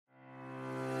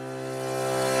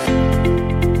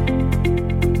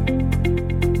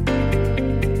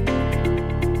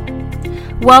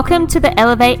Welcome to the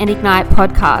Elevate and Ignite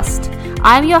podcast.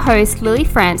 I'm your host, Lily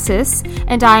Francis,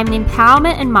 and I am an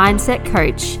empowerment and mindset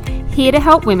coach here to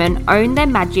help women own their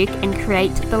magic and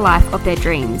create the life of their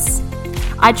dreams.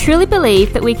 I truly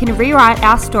believe that we can rewrite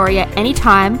our story at any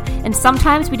time, and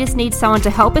sometimes we just need someone to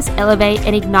help us elevate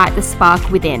and ignite the spark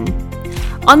within.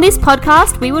 On this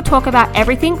podcast, we will talk about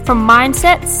everything from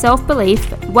mindset, self-belief,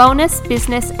 wellness,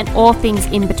 business, and all things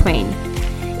in between.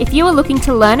 If you are looking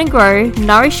to learn and grow,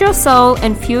 nourish your soul,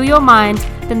 and fuel your mind,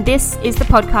 then this is the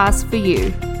podcast for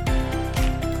you.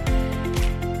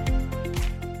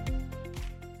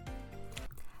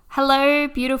 Hello,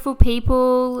 beautiful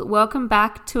people. Welcome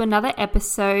back to another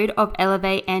episode of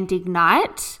Elevate and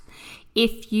Ignite.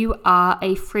 If you are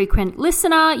a frequent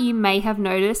listener, you may have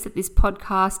noticed that this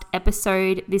podcast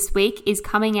episode this week is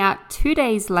coming out 2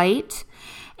 days late.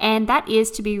 And that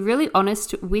is, to be really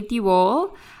honest with you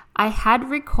all, I had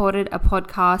recorded a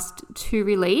podcast to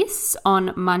release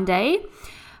on Monday,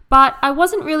 but I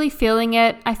wasn't really feeling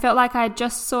it. I felt like I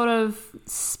just sort of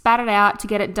spat it out to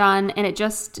get it done, and it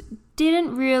just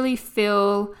didn't really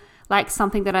feel like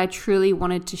something that I truly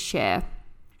wanted to share.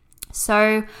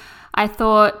 So I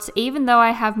thought, even though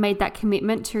I have made that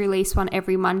commitment to release one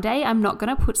every Monday, I'm not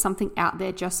going to put something out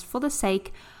there just for the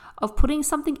sake of putting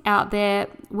something out there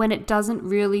when it doesn't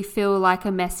really feel like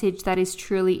a message that is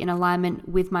truly in alignment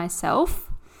with myself.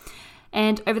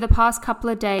 And over the past couple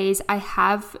of days, I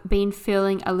have been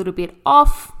feeling a little bit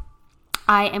off.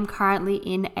 I am currently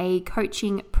in a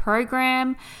coaching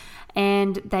program,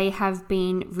 and they have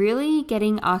been really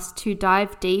getting us to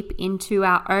dive deep into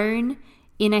our own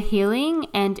inner healing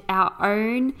and our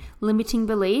own limiting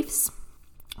beliefs,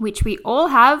 which we all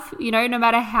have. No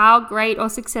matter how great or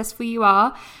successful you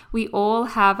are, we all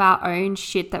have our own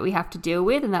shit that we have to deal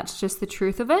with, and that's just the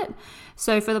truth of it.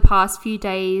 So for the past few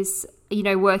days,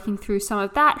 working through some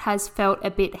of that has felt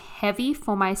a bit heavy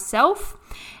for myself,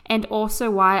 and also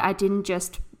why I didn't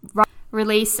just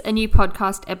release a new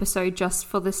podcast episode just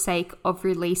for the sake of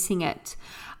releasing it.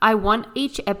 I want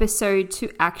each episode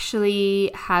to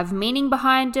actually have meaning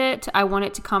behind it. I want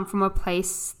it to come from a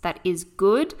place that is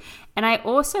good. And I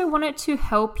also want it to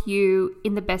help you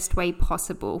in the best way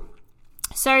possible.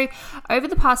 So over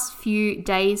the past few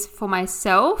days for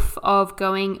myself, of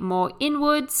going more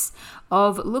inwards,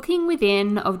 of looking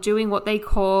within, of doing what they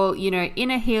call,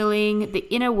 inner healing, the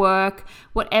inner work,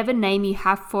 whatever name you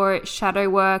have for it, shadow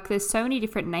work, there's so many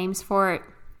different names for it.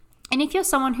 And if you're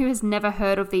someone who has never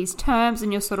heard of these terms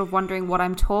and you're sort of wondering what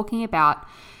I'm talking about,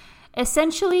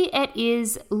 essentially it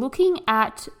is looking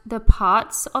at the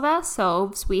parts of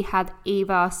ourselves we have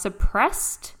either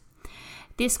suppressed.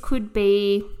 This could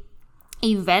be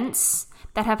events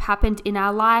that have happened in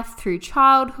our life through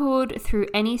childhood, through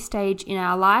any stage in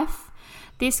our life.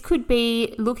 This could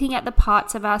be looking at the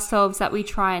parts of ourselves that we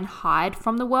try and hide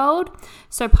from the world.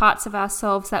 So parts of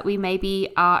ourselves that we maybe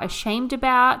are ashamed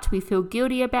about, we feel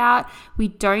guilty about, we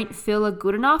don't feel are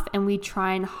good enough, and we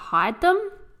try and hide them.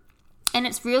 And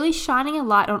it's really shining a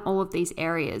light on all of these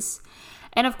areas.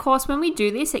 And of course, when we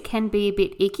do this, it can be a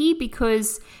bit icky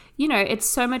because it's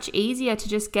so much easier to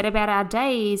just get about our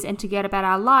days and to get about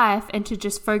our life and to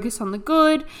just focus on the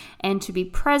good and to be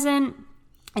present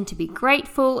and to be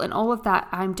grateful and all of that.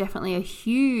 I'm definitely a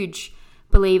huge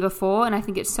believer for, and I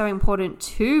think it's so important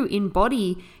to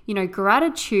embody,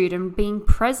 gratitude and being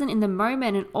present in the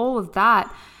moment and all of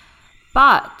that.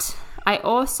 But I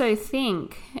also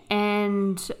think,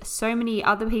 and so many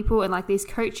other people and like these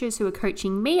coaches who are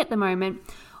coaching me at the moment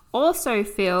also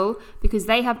feel, because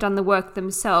they have done the work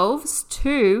themselves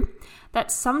too, that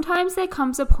sometimes there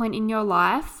comes a point in your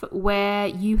life where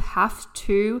you have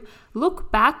to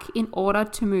look back in order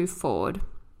to move forward.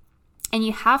 And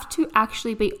you have to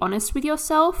actually be honest with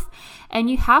yourself, and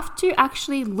you have to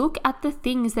actually look at the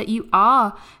things that you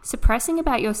are suppressing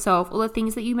about yourself, or the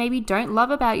things that you maybe don't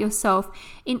love about yourself,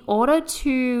 in order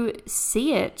to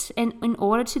see it and in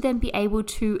order to then be able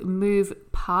to move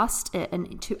past it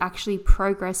and to actually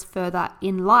progress further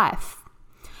in life.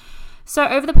 So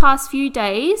over the past few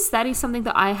days, that is something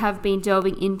that I have been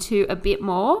delving into a bit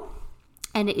more,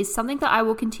 and it is something that I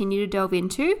will continue to delve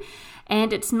into.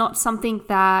 And it's not something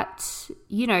that,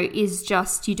 is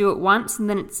just you do it once and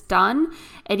then it's done.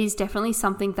 It is definitely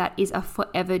something that is a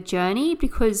forever journey,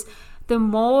 because the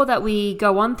more that we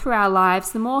go on through our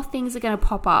lives, the more things are going to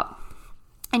pop up.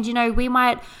 And, we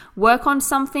might work on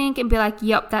something and be like,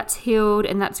 yep, that's healed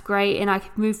and that's great, and I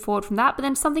can move forward from that. But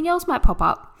then something else might pop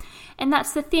up. And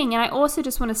that's the thing. And I also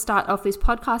just want to start off this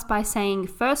podcast by saying,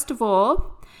 first of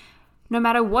all, no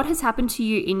matter what has happened to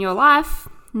you in your life,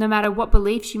 no matter what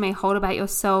beliefs you may hold about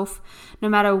yourself, no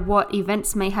matter what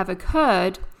events may have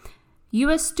occurred, You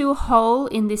are still whole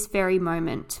in this very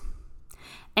moment.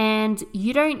 And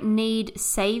you don't need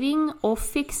saving or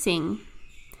fixing.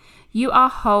 You are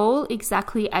whole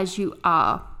exactly as you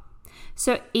are.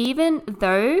 So even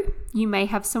though you may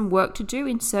have some work to do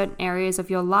in certain areas of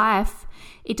your life,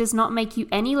 it does not make you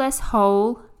any less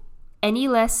whole, any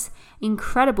less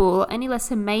incredible, any less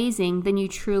amazing than you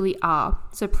truly are.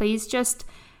 So please just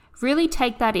really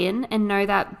take that in and know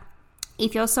that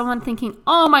if you're someone thinking,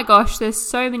 oh my gosh, there's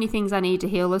so many things I need to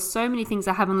heal, there's so many things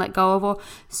I haven't let go of, or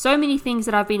so many things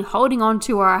that I've been holding on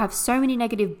to, or I have so many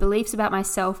negative beliefs about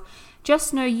myself,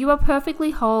 just know you are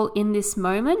perfectly whole in this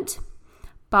moment.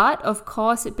 But of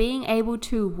course, being able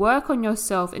to work on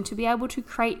yourself and to be able to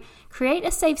create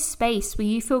a safe space where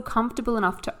you feel comfortable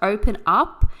enough to open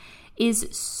up is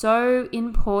so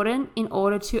important in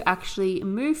order to actually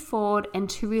move forward and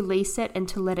to release it and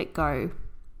to let it go.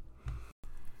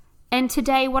 And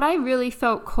today, what I really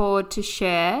felt called to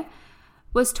share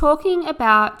was talking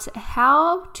about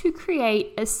how to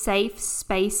create a safe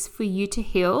space for you to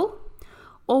heal,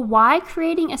 or why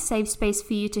creating a safe space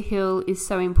for you to heal is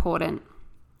so important.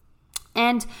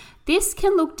 And this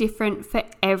can look different for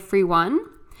everyone,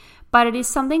 but it is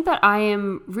something that I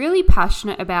am really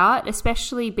passionate about,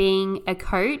 especially being a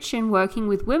coach and working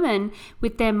with women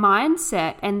with their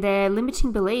mindset and their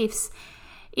limiting beliefs,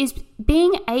 is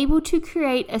being able to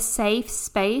create a safe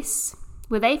space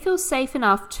where they feel safe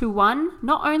enough to, one,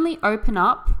 not only open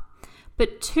up,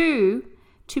 but two,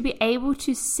 to be able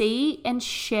to see and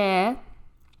share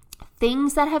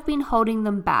things that have been holding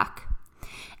them back.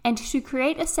 And to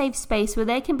create a safe space where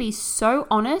they can be so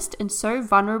honest and so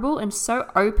vulnerable and so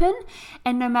open,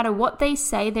 and no matter what they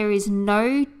say, there is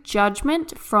no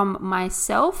judgment from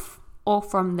myself or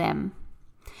from them.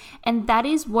 And that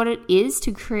is what it is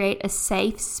to create a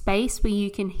safe space where you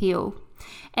can heal.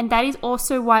 And that is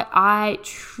also why I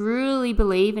truly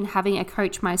believe in having a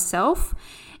coach myself,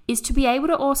 is to be able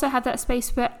to also have that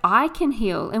space where I can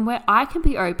heal and where I can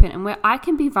be open and where I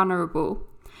can be vulnerable.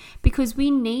 Because we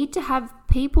need to have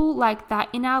people like that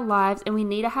in our lives, and we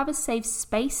need to have a safe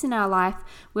space in our life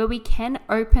where we can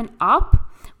open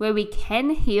up, where we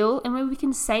can heal, and where we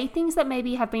can say things that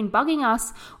maybe have been bugging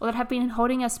us or that have been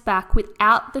holding us back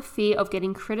without the fear of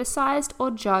getting criticized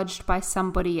or judged by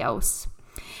somebody else.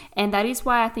 And that is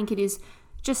why I think it is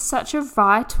just such a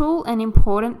vital and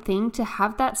important thing to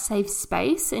have that safe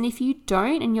space. And if you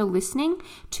don't and you're listening,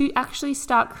 to actually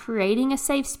start creating a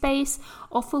safe space,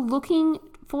 or for looking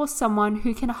for someone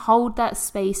who can hold that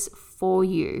space for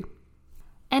you.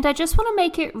 And I just want to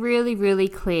make it really, really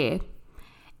clear.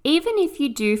 Even if you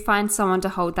do find someone to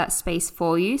hold that space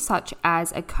for you, such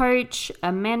as a coach,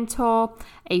 a mentor,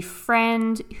 a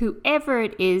friend, whoever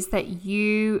it is that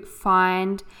you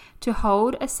find to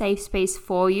hold a safe space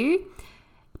for you,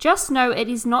 just know it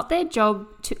is not their job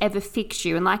to ever fix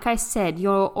you. And like I said,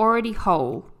 you're already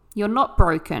whole. You're not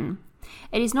broken.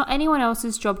 It is not anyone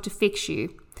else's job to fix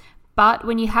you. But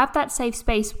when you have that safe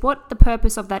space, what the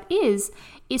purpose of that is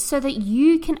so that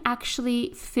you can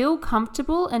actually feel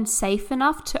comfortable and safe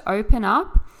enough to open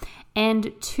up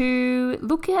and to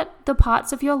look at the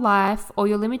parts of your life or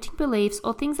your limiting beliefs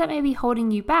or things that may be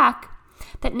holding you back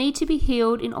that need to be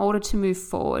healed in order to move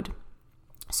forward.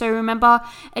 So remember,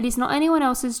 it is not anyone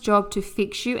else's job to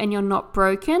fix you, and you're not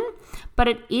broken, but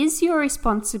it is your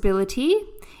responsibility,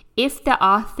 if there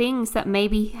are things that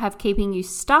maybe have keeping you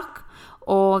stuck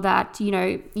or that,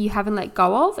 you haven't let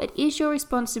go of, it is your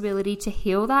responsibility to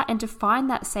heal that and to find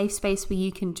that safe space where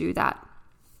you can do that.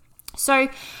 So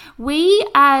we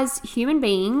as human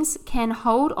beings can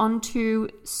hold on to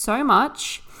so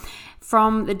much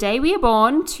from the day we are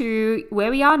born to where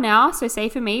we are now. So say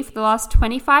for me, for the last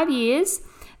 25 years,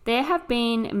 there have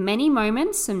been many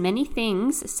moments and many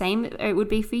things, same it would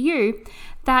be for you,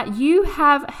 that you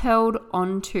have held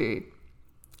on to.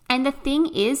 And the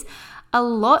thing is, a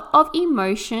lot of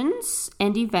emotions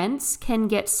and events can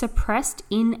get suppressed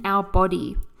in our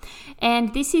body.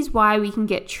 And this is why we can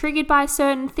get triggered by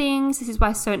certain things. This is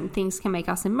why certain things can make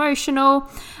us emotional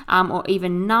or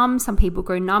even numb. Some people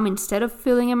go numb instead of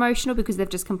feeling emotional because they've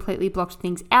just completely blocked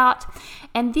things out.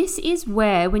 And this is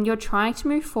where, when you're trying to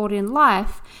move forward in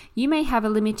life, you may have a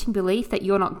limiting belief that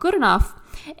you're not good enough.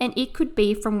 And it could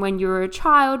be from when you were a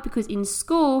child, because in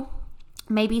school,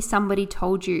 maybe somebody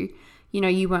told you,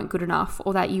 you weren't good enough,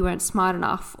 or that you weren't smart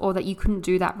enough, or that you couldn't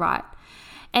do that right.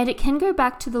 And it can go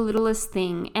back to the littlest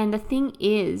thing. And the thing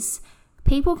is,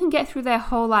 people can get through their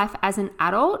whole life as an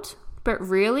adult, but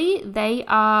really they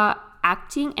are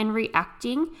acting and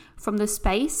reacting from the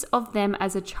space of them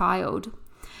as a child.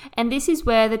 And this is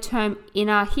where the term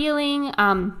inner healing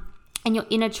and your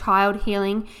inner child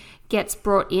healing gets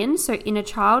brought in. So inner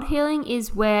child healing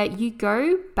is where you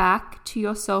go back to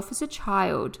yourself as a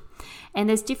child. And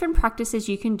there's different practices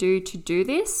you can do to do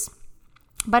this.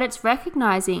 But it's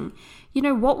recognizing,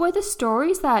 what were the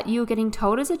stories that you were getting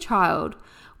told as a child?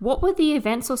 What were the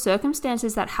events or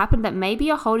circumstances that happened that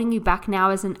maybe are holding you back now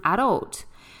as an adult?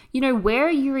 Where are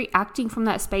you reacting from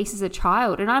that space as a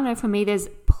child? And I know for me, there's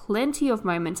plenty of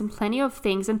moments and plenty of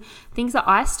things and things that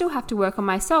I still have to work on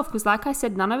myself, because like I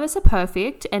said, none of us are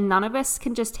perfect and none of us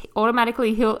can just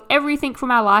automatically heal everything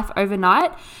from our life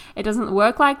overnight. It doesn't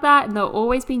work like that, and there'll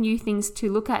always be new things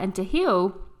to look at and to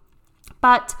heal.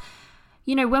 But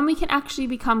when we can actually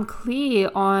become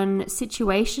clear on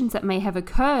situations that may have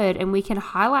occurred and we can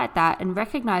highlight that and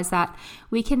recognize that,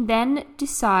 we can then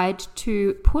decide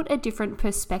to put a different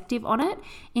perspective on it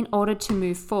in order to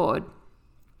move forward.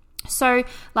 So,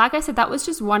 like I said, that was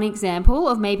just one example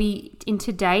of maybe in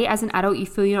today as an adult you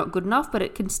feel you're not good enough, but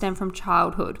it can stem from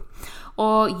childhood.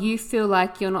 Or you feel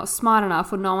like you're not smart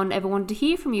enough, or no one ever wanted to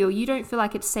hear from you, or you don't feel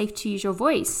like it's safe to use your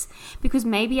voice. Because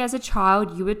maybe as a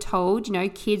child you were told,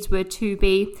 kids were to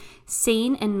be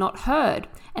seen and not heard.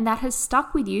 And that has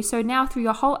stuck with you. So now through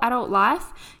your whole adult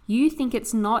life, you think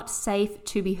it's not safe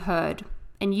to be heard.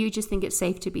 And you just think it's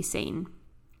safe to be seen.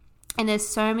 And there's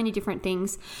so many different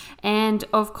things. And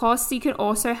of course, you can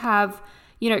also have,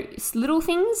 little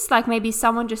things, like maybe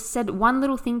someone just said one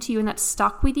little thing to you and that's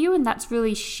stuck with you, and that's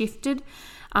really shifted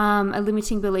a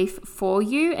limiting belief for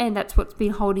you, and that's what's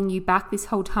been holding you back this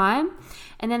whole time.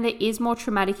 And then there is more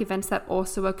traumatic events that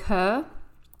also occur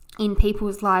in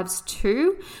people's lives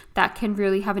too that can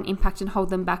really have an impact and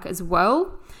hold them back as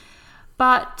well.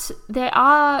 But there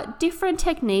are different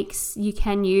techniques you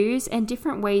can use and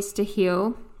different ways to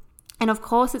heal. And of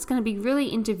course, it's going to be really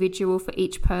individual for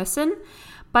each person,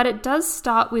 but it does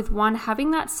start with one, having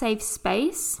that safe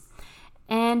space,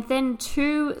 and then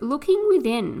two, looking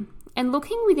within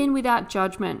without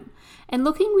judgment, and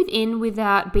looking within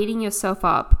without beating yourself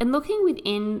up, and looking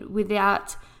within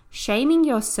without shaming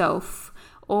yourself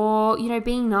or,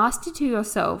 being nasty to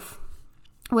yourself.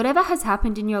 Whatever has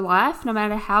happened in your life, no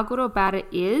matter how good or bad it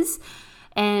is,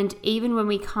 and even when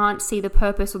we can't see the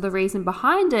purpose or the reason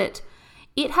behind it,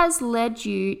 it has led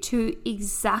you to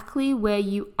exactly where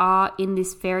you are in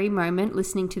this very moment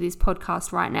listening to this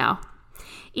podcast right now.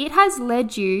 It has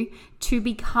led you to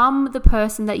become the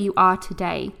person that you are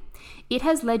today. It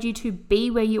has led you to be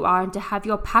where you are and to have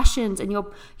your passions and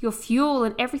your fuel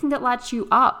and everything that lights you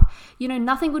up.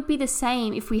 Nothing would be the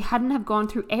same if we hadn't have gone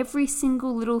through every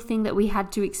single little thing that we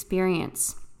had to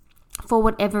experience for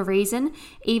whatever reason,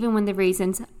 even when the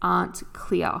reasons aren't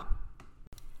clear.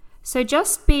 So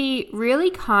just be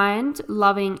really kind,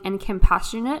 loving, and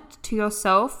compassionate to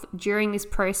yourself during this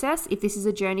process if this is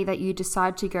a journey that you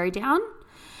decide to go down.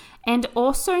 And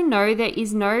also know there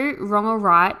is no wrong or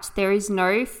right. There is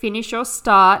no finish or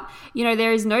start.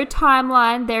 There is no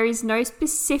timeline. There is no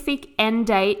specific end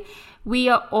date. We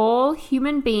are all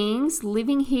human beings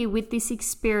living here with this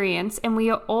experience, and we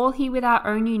are all here with our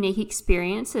own unique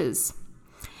experiences.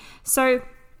 So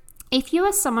if you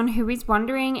are someone who is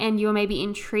wondering and you're maybe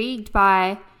intrigued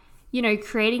by,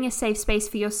 creating a safe space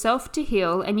for yourself to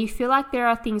heal, and you feel like there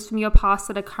are things from your past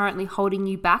that are currently holding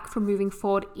you back from moving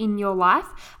forward in your life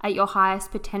at your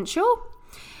highest potential,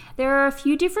 there are a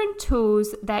few different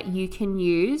tools that you can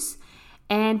use.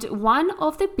 And one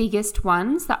of the biggest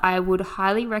ones that I would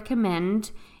highly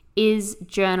recommend is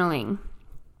journaling.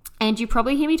 And you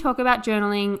probably hear me talk about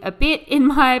journaling a bit in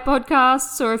my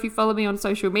podcasts, or if you follow me on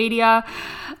social media.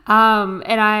 And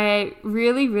I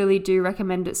really, really do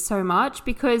recommend it so much,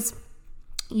 because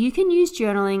you can use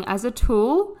journaling as a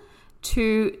tool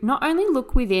to not only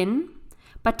look within,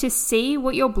 but to see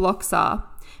what your blocks are.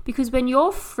 Because when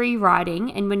you're free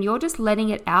writing and when you're just letting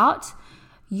it out,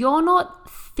 you're not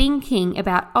thinking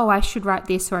about, oh, I should write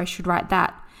this or I should write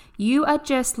that. You are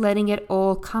just letting it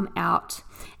all come out.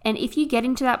 And if you get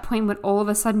into that point when all of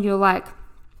a sudden you're like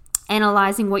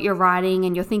analyzing what you're writing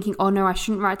and you're thinking, oh no, I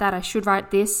shouldn't write that, I should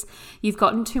write this, you've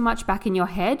gotten too much back in your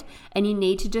head, and you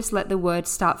need to just let the words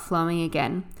start flowing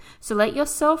again. So let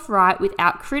yourself write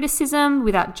without criticism,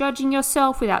 without judging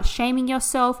yourself, without shaming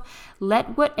yourself.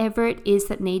 Let whatever it is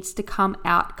that needs to come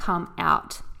out, come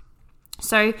out.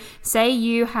 So say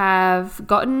you have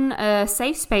gotten a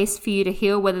safe space for you to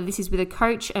heal, whether this is with a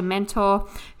coach, a mentor,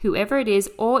 whoever it is,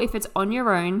 or if it's on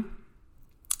your own,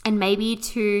 and maybe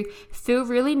to feel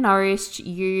really nourished,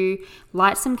 you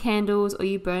light some candles or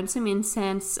you burn some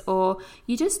incense, or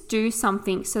you just do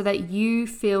something so that you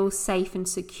feel safe and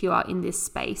secure in this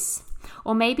space.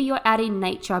 Or maybe you're adding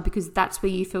nature because that's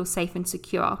where you feel safe and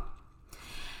secure.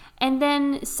 And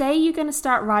then say you're going to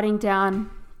start writing down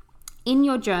in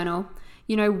your journal,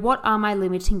 What are my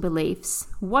limiting beliefs?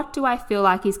 What do I feel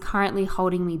like is currently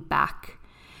holding me back?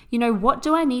 What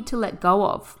do I need to let go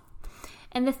of?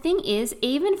 And the thing is,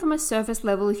 even from a surface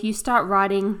level, if you start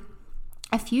writing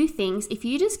a few things, if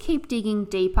you just keep digging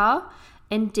deeper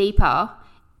and deeper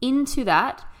into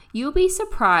that, you'll be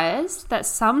surprised that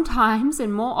sometimes,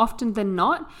 and more often than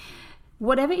not,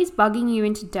 whatever is bugging you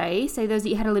in today, say those that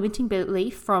you had a limiting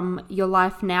belief from your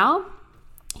life now,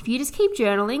 if you just keep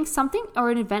journaling, something or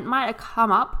an event might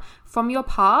come up from your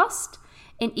past,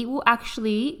 and it will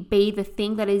actually be the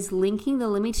thing that is linking the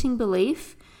limiting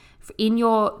belief in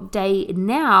your day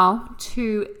now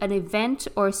to an event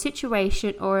or a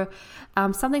situation or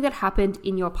something that happened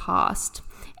in your past.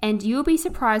 And you'll be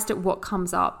surprised at what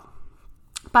comes up.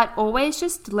 But always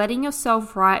just letting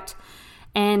yourself write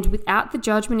and without the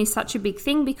judgment is such a big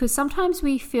thing, because sometimes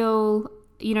we feel,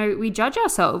 we judge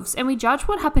ourselves and we judge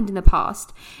what happened in the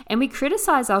past and we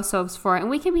criticize ourselves for it, and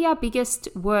we can be our biggest,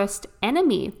 worst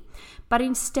enemy. But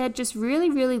instead, just really,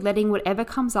 really letting whatever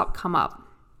comes up come up.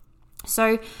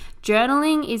 So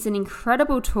journaling is an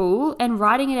incredible tool, and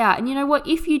writing it out. And you know what?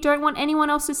 If you don't want anyone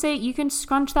else to see it, you can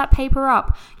scrunch that paper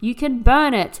up. You can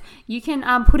burn it. You can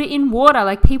put it in water.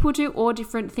 Like, people do all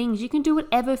different things. You can do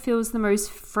whatever feels the most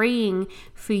freeing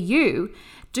for you.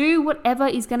 Do whatever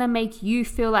is going to make you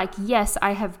feel like, yes,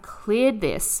 I have cleared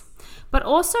this. But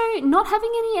also not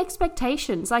having any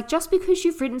expectations. Like, just because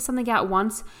you've written something out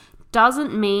once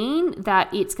doesn't mean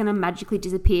that it's going to magically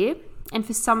disappear. And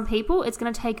for some people, it's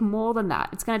going to take more than that.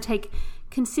 It's going to take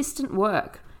consistent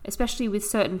work, especially with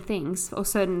certain things or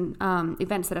certain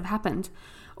events that have happened.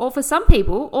 Or for some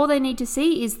people, all they need to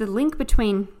see is the link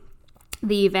between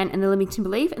the event and the limiting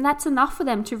belief, and that's enough for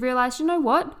them to realize, you know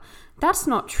what? That's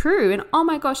not true. And oh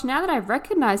my gosh, now that I've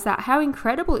recognized that, how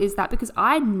incredible is that? Because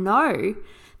I know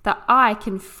that I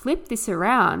can flip this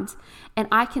around and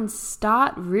I can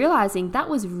start realizing that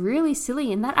was really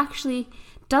silly and that actually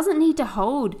doesn't need to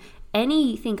hold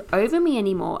anything over me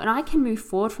anymore, and I can move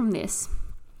forward from this.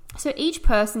 So each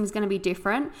person is going to be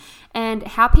different, and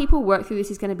how people work through this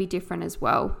is going to be different as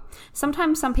well.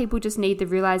 Sometimes some people just need the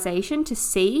realization to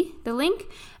see the link,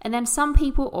 and then some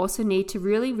people also need to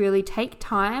really, really take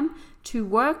time to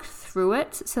work through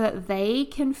it so that they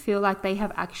can feel like they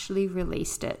have actually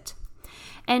released it.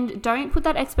 And don't put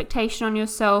that expectation on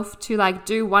yourself to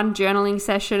do one journaling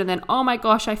session and then, oh my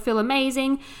gosh, I feel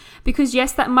amazing. Because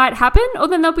yes, that might happen. Or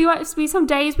then there'll be some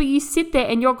days where you sit there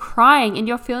and you're crying and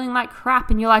you're feeling like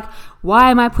crap and you're like, why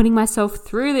am I putting myself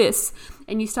through this?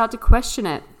 And you start to question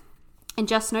it. And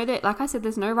just know that, like I said,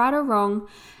 there's no right or wrong.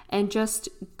 And just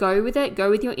go with it. Go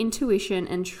with your intuition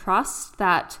and trust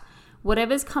that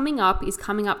whatever's coming up is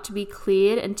coming up to be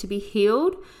cleared and to be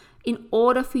healed, in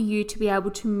order for you to be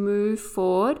able to move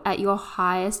forward at your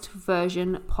highest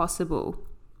version possible.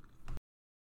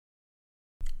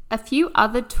 A few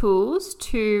other tools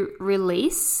to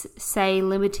release, say,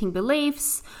 limiting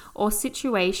beliefs or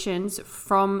situations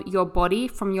from your body,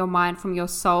 from your mind, from your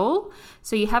soul.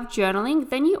 So you have journaling,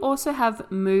 then you also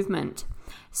have movement.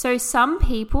 So some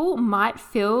people might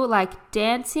feel like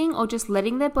dancing or just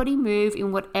letting their body move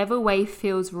in whatever way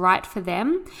feels right for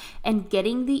them and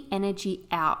getting the energy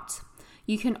out.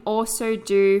 You can also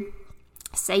do,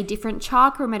 say, different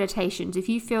chakra meditations. If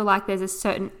you feel like there's a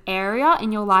certain area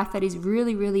in your life that is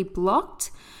really, really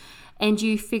blocked, and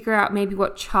you figure out maybe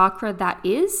what chakra that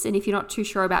is. And if you're not too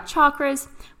sure about chakras,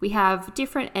 we have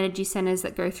different energy centers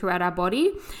that go throughout our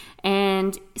body.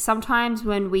 And sometimes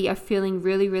when we are feeling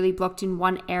really, really blocked in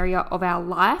one area of our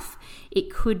life,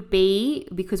 it could be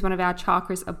because one of our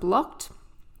chakras are blocked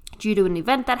due to an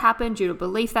event that happened, due to a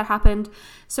belief that happened.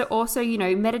 So also,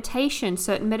 meditation,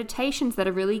 certain meditations that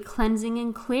are really cleansing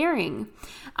and clearing.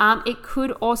 It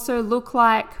could also look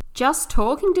like just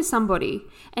talking to somebody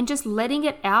and just letting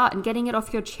it out and getting it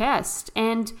off your chest,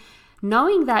 and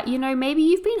knowing that, maybe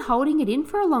you've been holding it in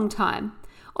for a long time.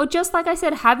 Or just like I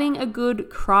said, having a good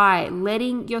cry,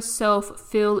 letting yourself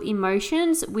feel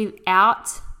emotions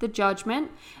without the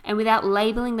judgment and without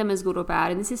labeling them as good or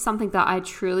bad. And this is something that I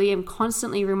truly am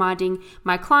constantly reminding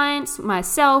my clients,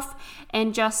 myself,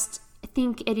 and just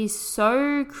think it is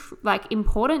so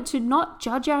important to not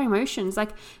judge our emotions.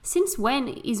 Since when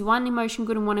is one emotion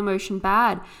good and one emotion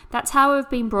bad? That's how I've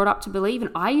been brought up to believe,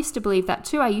 and I used to believe that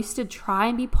too. I used to try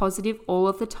and be positive all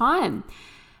of the time.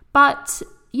 But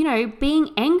being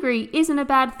angry isn't a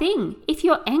bad thing. If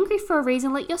you're angry for a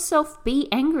reason, let yourself be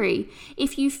angry.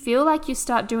 If you feel like you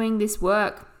start doing this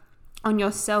work on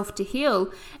yourself to heal,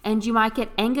 and you might get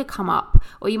anger come up,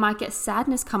 or you might get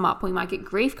sadness come up, or you might get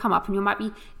grief come up, and you might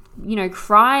be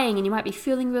crying, and you might be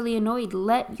feeling really annoyed.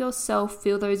 Let yourself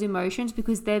feel those emotions,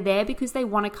 because they're there because they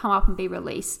want to come up and be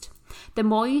released. The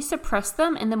more you suppress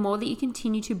them and the more that you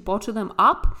continue to bottle them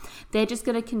up, they're just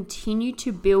going to continue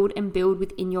to build and build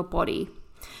within your body.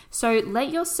 So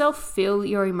let yourself feel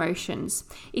your emotions.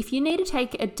 If you need to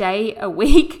take a day, a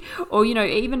week, or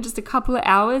even just a couple of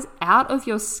hours out of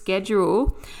your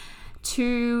schedule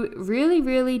to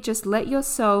really just let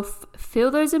yourself feel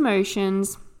those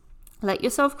emotions, let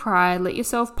yourself cry, let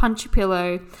yourself punch a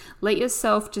pillow, let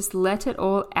yourself just let it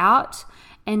all out,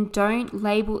 and don't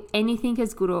label anything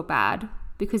as good or bad,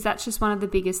 because that's just one of the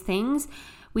biggest things.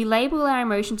 We label our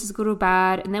emotions as good or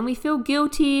bad, and then we feel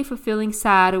guilty for feeling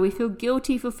sad, or we feel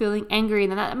guilty for feeling angry,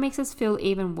 and then that makes us feel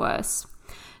even worse.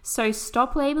 So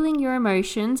stop labeling your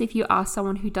emotions if you are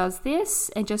someone who does this,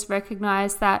 and just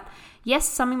recognize that, yes,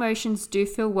 some emotions do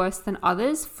feel worse than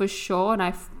others, for sure, and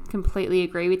I completely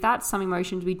agree with that. Some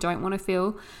emotions we don't want to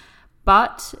feel,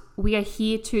 but we are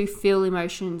here to feel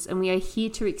emotions, and we are here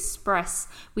to express.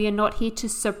 We are not here to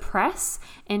suppress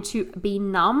and to be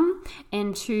numb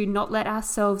and to not let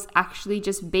ourselves actually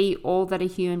just be all that a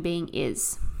human being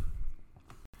is.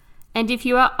 And if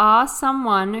you are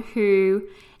someone who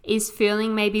is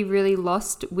feeling maybe really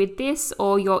lost with this,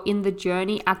 or you're in the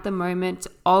journey at the moment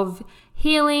of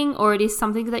healing, or it is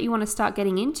something that you want to start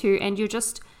getting into and you're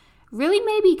just really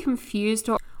maybe confused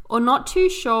or not too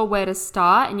sure where to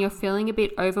start, and you're feeling a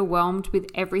bit overwhelmed with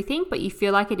everything, but you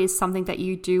feel like it is something that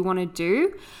you do want to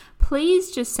do,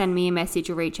 please just send me a message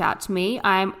or reach out to me.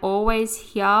 I'm always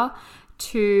here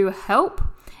to help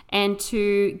and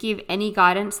to give any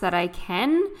guidance that I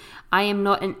can. I am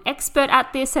not an expert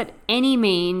at this at any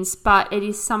means, but it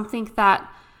is something that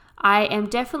I am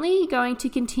definitely going to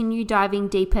continue diving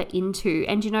deeper into.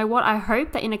 And you know what? I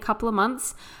hope that in a couple of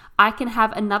months, I can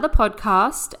have another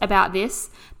podcast about this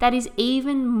that is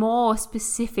even more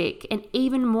specific and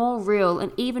even more real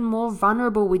and even more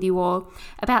vulnerable with you all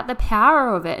about the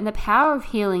power of it and the power of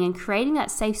healing and creating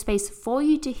that safe space for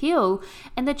you to heal,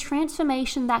 and the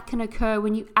transformation that can occur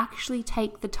when you actually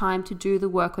take the time to do the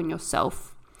work on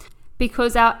yourself.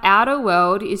 Because our outer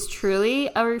world is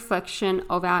truly a reflection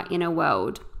of our inner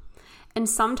world. And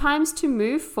sometimes to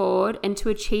move forward and to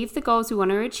achieve the goals we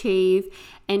want to achieve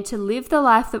and to live the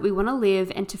life that we want to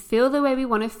live and to feel the way we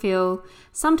want to feel,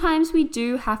 sometimes we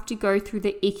do have to go through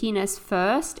the ickiness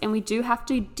first, and we do have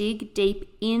to dig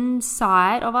deep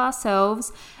inside of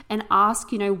ourselves and ask,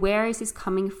 where is this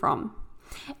coming from?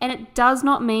 And it does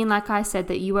not mean, like I said,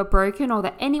 that you are broken or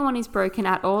that anyone is broken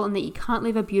at all and that you can't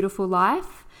live a beautiful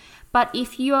life. But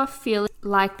if you are feeling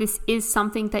like this is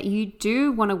something that you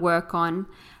do want to work on,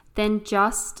 then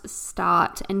just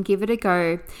start and give it a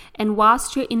go. And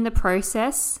whilst you're in the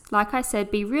process, like I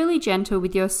said, be really gentle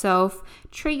with yourself,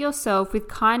 treat yourself with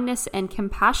kindness and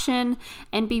compassion,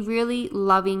 and be really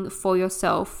loving for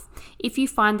yourself. If you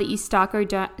find that you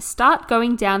start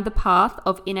going down the path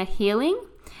of inner healing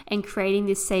and creating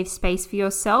this safe space for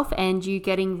yourself, and you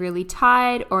getting really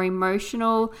tired or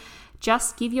emotional,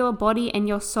 just give your body and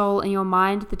your soul and your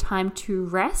mind the time to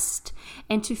rest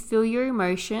and to feel your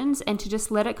emotions and to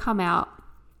just let it come out.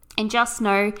 And just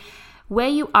know where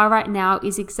you are right now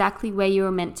is exactly where you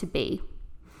are meant to be.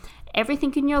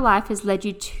 Everything in your life has led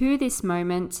you to this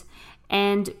moment.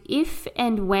 And if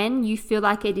and when you feel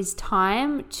like it is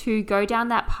time to go down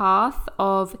that path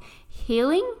of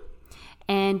healing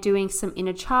and doing some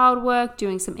inner child work,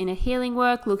 doing some inner healing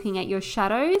work, looking at your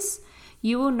shadows,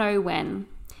 you will know when.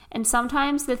 And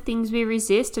sometimes the things we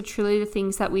resist are truly the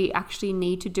things that we actually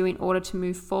need to do in order to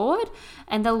move forward.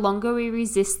 And the longer we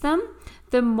resist them,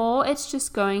 the more it's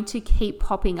just going to keep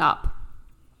popping up.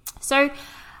 So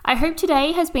I hope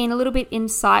today has been a little bit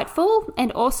insightful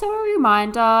and also a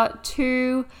reminder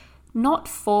to not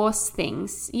force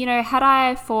things. Had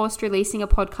I forced releasing a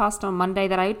podcast on Monday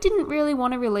that I didn't really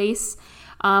want to release,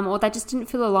 or that just didn't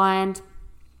feel aligned,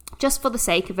 just for the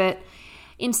sake of it,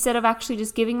 instead of actually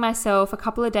just giving myself a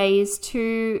couple of days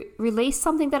to release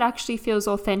something that actually feels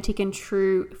authentic and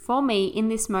true for me in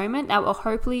this moment, that will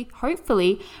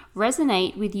hopefully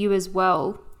resonate with you as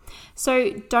well.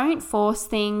 So don't force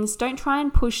things, don't try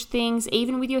and push things.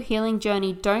 Even with your healing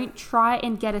journey, don't try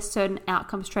and get a certain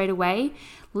outcome straight away.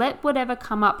 Let whatever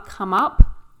come up,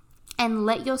 and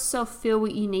let yourself feel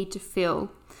what you need to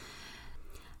feel.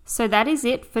 So that is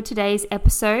it for today's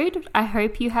episode. I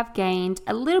hope you have gained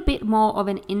a little bit more of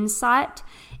an insight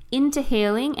into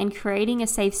healing and creating a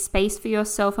safe space for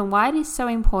yourself and why it is so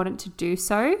important to do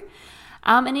so.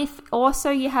 And if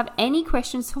also you have any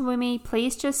questions for me,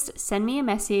 please just send me a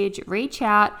message, reach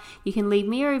out. You can leave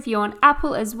me a review on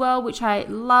Apple as well, which I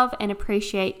love and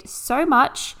appreciate so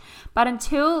much. But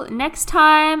until next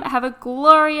time, have a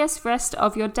glorious rest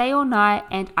of your day or night,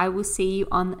 and I will see you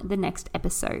on the next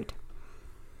episode.